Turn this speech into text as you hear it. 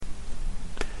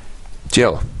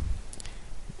Jill,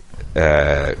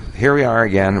 here we are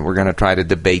again. We're going to try to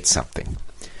debate something.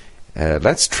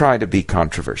 Let's try to be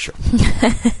controversial.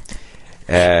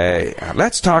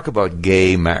 Let's talk about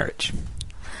gay marriage.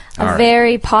 A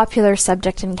very popular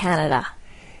subject in Canada.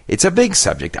 It's a big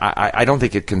subject. I don't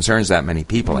think it concerns that many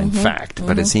people, in fact,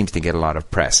 but it seems to get a lot of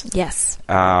press. Yes.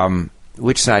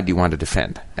 Which side do you want to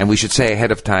defend? And we should say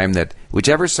ahead of time that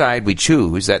whichever side we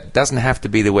choose, that doesn't have to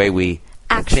be the way we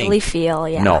actually think. feel,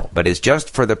 yeah. No, but it's just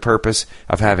for the purpose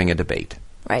of having a debate.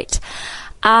 Right.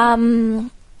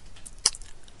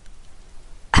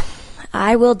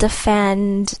 I will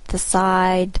defend the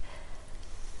side,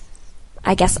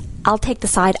 I guess I'll take the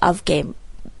side of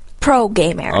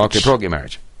pro-gay marriage. Okay, pro-gay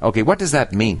marriage. Okay, what does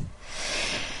that mean?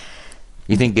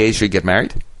 You think gays should get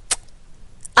married?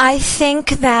 I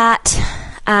think that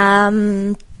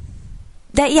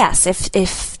yes,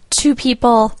 if two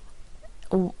people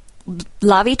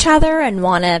love each other and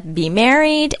want to be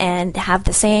married and have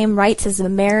the same rights as a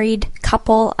married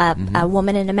couple, a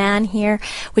woman and a man here,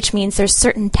 which means there's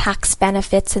certain tax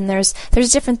benefits and there's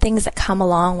different things that come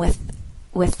along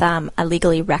with a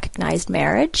legally recognized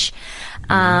marriage,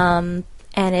 and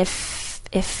if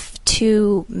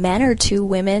two men or two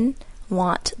women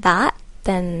want that,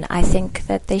 then I think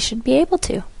that they should be able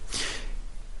to.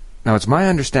 Now, it's my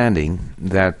understanding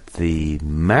that the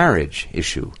marriage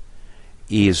issue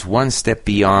is one step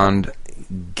beyond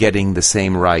getting the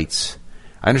same rights.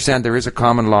 I understand there is a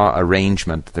common law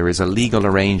arrangement, there is a legal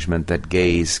arrangement that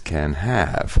gays can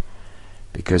have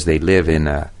because they live in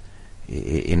a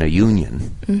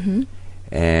union,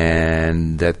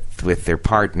 and that with their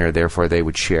partner, therefore, they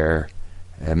would share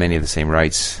many of the same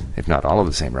rights, if not all of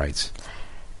the same rights,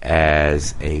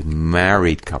 as a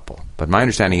married couple. But my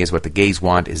understanding is what the gays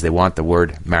want is they want the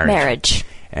word marriage.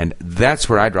 And that's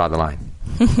where I draw the line.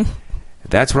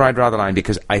 That's where I draw the line,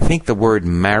 because I think the word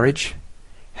marriage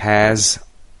has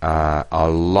a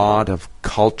lot of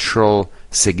cultural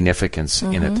significance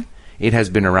in it. It has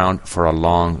been around for a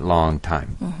long, long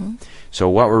time. So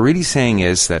what we're really saying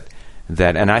is that,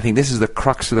 and I think this is the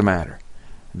crux of the matter,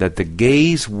 that the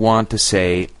gays want to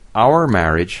say our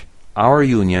marriage, our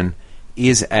union,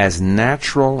 is as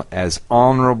natural, as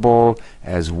honorable,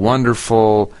 as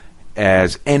wonderful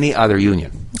as any other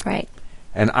union. Right.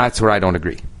 And that's where I don't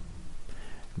agree.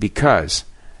 Because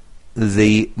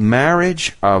the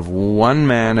marriage of one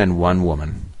man and one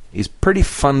woman is pretty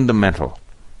fundamental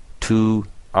to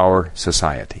our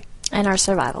society. And our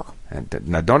survival. And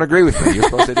now, don't agree with me. You're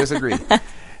supposed to disagree.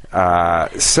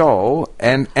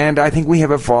 And I think we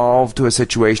have evolved to a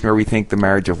situation where we think the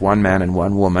marriage of one man and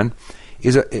one woman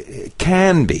it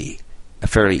can be a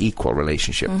fairly equal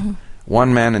relationship.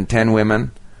 One man and 10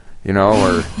 women,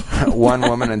 or one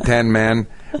woman and 10 men.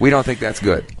 We don't think that's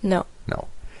good. No.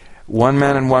 One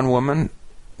man and one woman,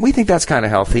 we think that's kind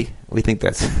of healthy. We think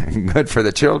that's good for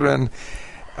the children.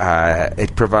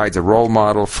 It provides a role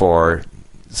model for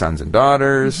sons and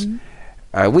daughters.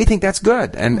 We think that's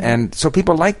good, and so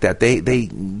people like that.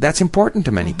 That's important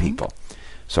to many people.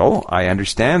 So I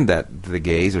understand that the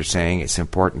gays are saying it's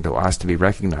important to us to be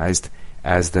recognized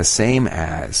as the same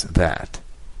as that.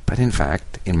 But in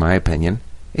fact, in my opinion,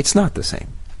 it's not the same.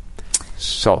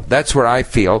 So that's where I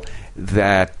feel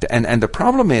that, and the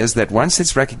problem is that once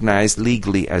it's recognized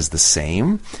legally as the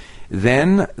same,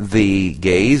 then the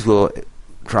gays will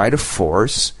try to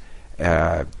force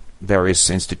various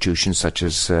institutions such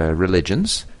as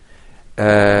religions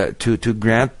to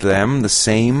grant them the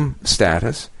same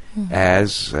status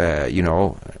as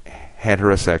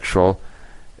heterosexual,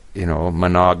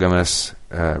 monogamous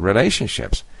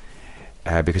relationships,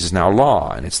 because it's now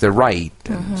law and it's their right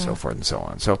and so forth and so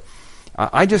on. So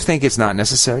I just think it's not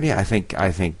necessary. I think I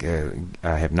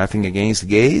have nothing against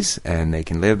gays, and they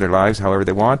can live their lives however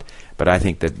they want. But I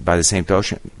think that by the same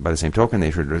token,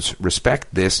 they should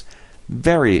respect this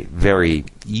very, very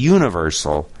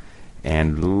universal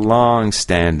and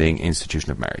long-standing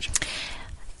institution of marriage.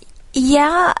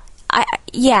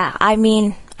 I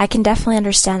mean, I can definitely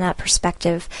understand that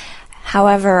perspective.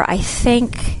 However, I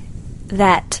think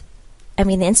that, the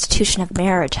institution of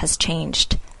marriage has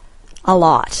changed a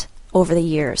lot over the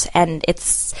years. And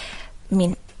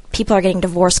people are getting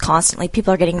divorced constantly.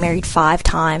 People are getting married 5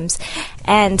 times.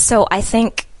 And so I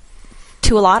think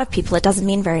to a lot of people it doesn't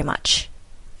mean very much.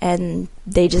 And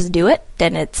they just do it,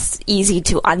 and it's easy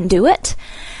to undo it.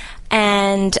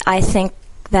 And I think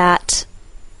that,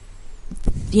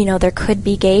 there could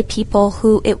be gay people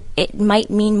who it might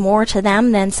mean more to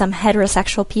them than some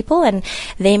heterosexual people, and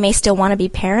they may still want to be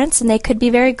parents, and they could be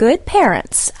very good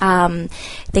parents.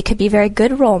 They could be very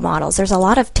good role models. There's a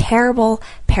lot of terrible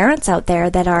parents out there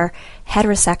that are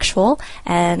heterosexual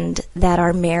and that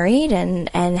are married and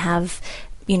have,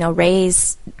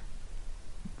 raised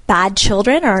bad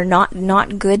children or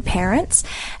not good parents.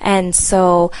 And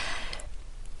so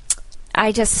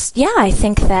I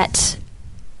think that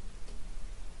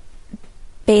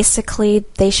basically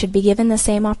they should be given the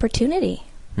same opportunity.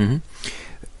 Mm-hmm.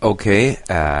 Okay.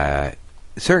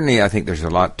 Certainly I think there's a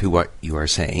lot to what you are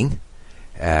saying.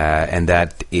 And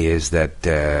that is that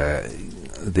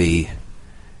the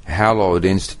hallowed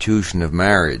institution of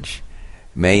marriage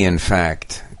may in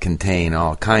fact contain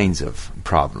all kinds of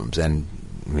problems. And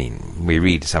I mean, we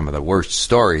read some of the worst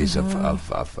stories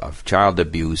of child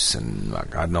abuse and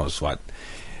God knows what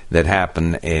that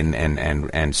happen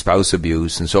and spouse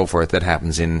abuse and so forth that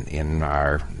happens in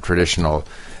our traditional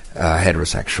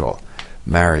heterosexual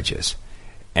marriages.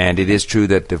 And it is true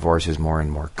that divorce is more and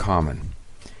more common.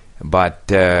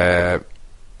 But I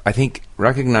think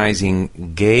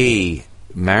recognizing gay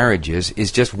marriages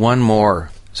is just one more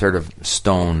sort of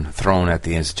stone thrown at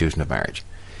the institution of marriage.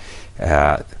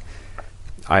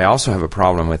 I also have a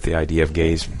problem with the idea of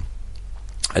gays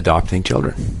adopting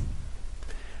children.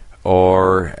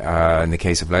 Or, in the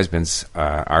case of lesbians,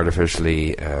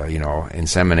 artificially,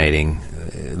 inseminating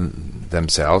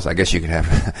themselves. I guess you could have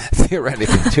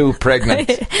theoretically 2 pregnant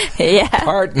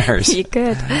partners. You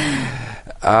could.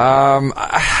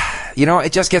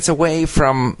 It just gets away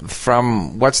from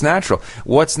what's natural.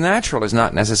 What's natural is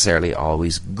not necessarily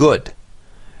always good.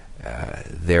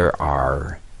 There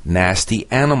are nasty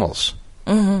animals.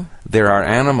 Mm-hmm. There are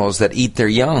animals that eat their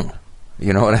young.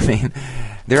 You know what I mean?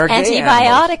 There are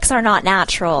antibiotics are not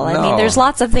natural. No. I mean, there's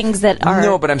lots of things that are...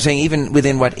 No, but I'm saying even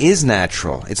within what is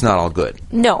natural, it's not all good.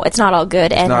 No, it's not all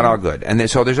good. It's not all good. And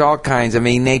so there's all kinds... I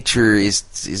mean, nature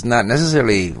is not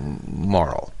necessarily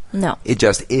moral. No. It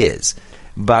just is.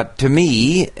 But to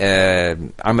me,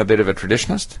 I'm a bit of a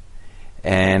traditionalist,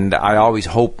 and I always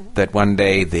hope that one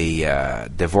day the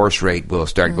divorce rate will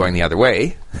start going the other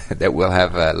way, that we'll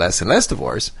have less and less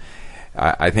divorce.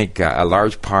 I think a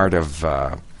large part of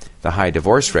the high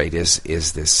divorce rate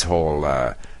is this whole,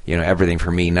 everything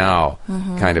for me now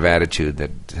kind of attitude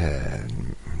that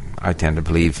I tend to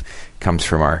believe comes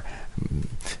from our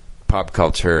pop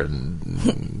culture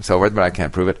and so forth, but I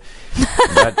can't prove it.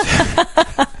 But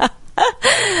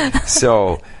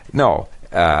so, no,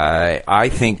 I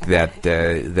think that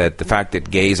the fact that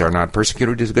gays are not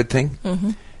persecuted is a good thing.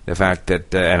 Mm-hmm. The fact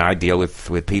that, and I deal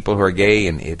with people who are gay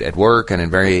and at work and in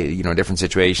very different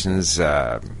situations.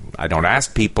 I don't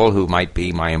ask people who might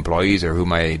be my employees or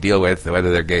whom I deal with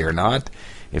whether they're gay or not.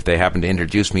 If they happen to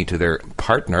introduce me to their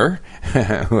partner,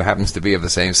 who happens to be of the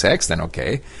same sex, then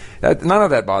okay. None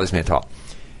of that bothers me at all.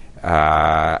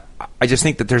 I just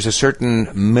think that there's a certain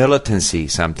militancy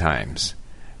sometimes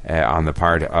on the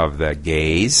part of the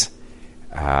gays.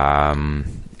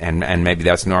 And maybe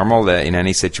that's normal in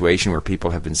any situation where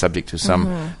people have been subject to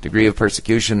some degree of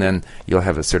persecution. Then you'll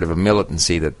have a sort of a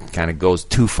militancy that kind of goes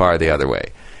too far the other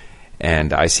way.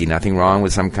 And I see nothing wrong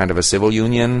with some kind of a civil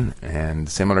union and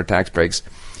similar tax breaks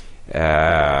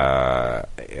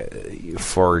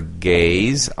for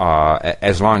gays,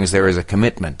 as long as there is a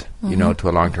commitment, to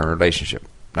a long-term relationship.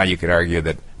 Now, you could argue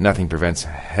that nothing prevents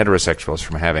heterosexuals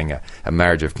from having a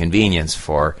marriage of convenience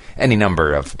for any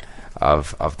number of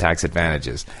tax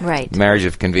advantages. Right. Marriage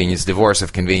of convenience, divorce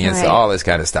of convenience, right. All this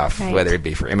kind of stuff, right. Whether it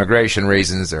be for immigration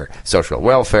reasons or social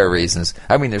welfare reasons.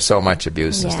 I mean, there's so much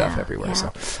abuse and stuff everywhere. Yeah.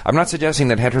 So I'm not suggesting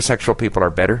that heterosexual people are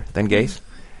better than gays,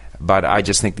 but I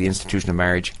just think the institution of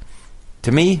marriage,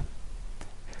 to me,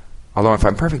 although if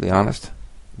I'm perfectly honest,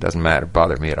 it doesn't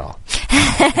bother me at all.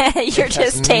 You're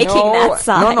just taking that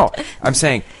side. No. I'm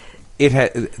saying it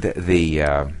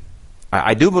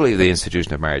I do believe the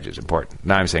institution of marriage is important.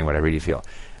 Now I'm saying what I really feel.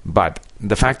 But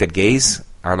the fact that gays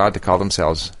are allowed to call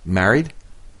themselves married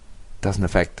doesn't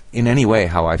affect in any way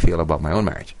how I feel about my own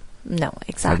marriage. No,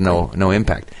 exactly. It has no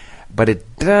impact. But it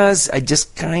does, I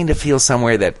just kind of feel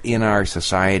somewhere that in our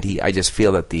society, I just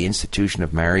feel that the institution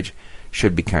of marriage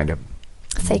should be kind of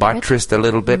sacred. Buttressed a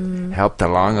little bit, helped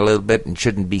along a little bit, and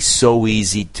shouldn't be so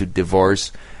easy to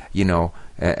divorce,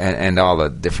 and all the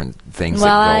different things that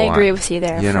go on. Well, I agree with you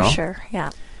there, for sure,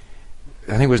 yeah.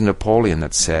 I think it was Napoleon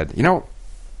that said,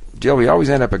 Jill, we always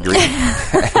end up agreeing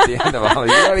at the end of all.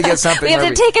 You got to get something. We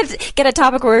have to get a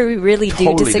topic where we really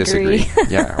totally do disagree.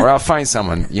 Yeah, or I'll find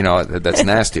someone, that's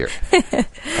nastier.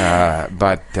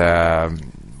 But where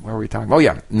were we talking? Oh,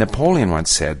 yeah, Napoleon once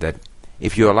said that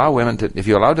if you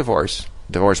allow divorce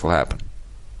will happen.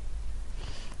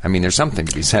 I mean, there's something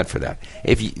to be said for that.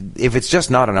 If it's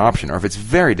just not an option, or if it's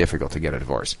very difficult to get a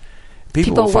divorce,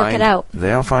 people will work it out.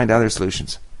 They'll find other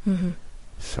solutions. Mm-hmm.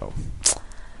 So,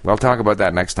 we'll talk about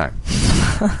that next time.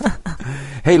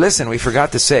 Hey, listen, we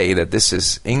forgot to say that this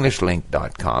is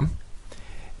EnglishLink.com.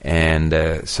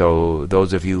 And so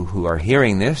those of you who are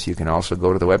hearing this, you can also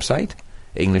go to the website,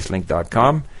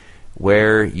 EnglishLink.com,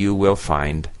 where you will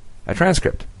find a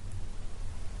transcript.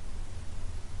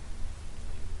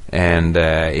 And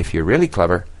if you're really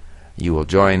clever, you will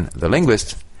join the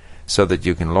linguist so that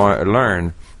you can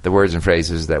learn the words and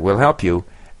phrases that will help you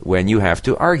when you have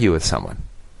to argue with someone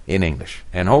in English.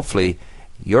 And hopefully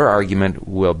your argument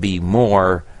will be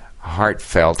more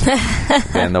heartfelt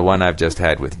than the one I've just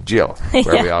had with Jill,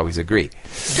 where we always agree.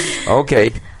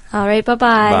 Okay. All right,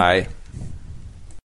 bye-bye. Bye.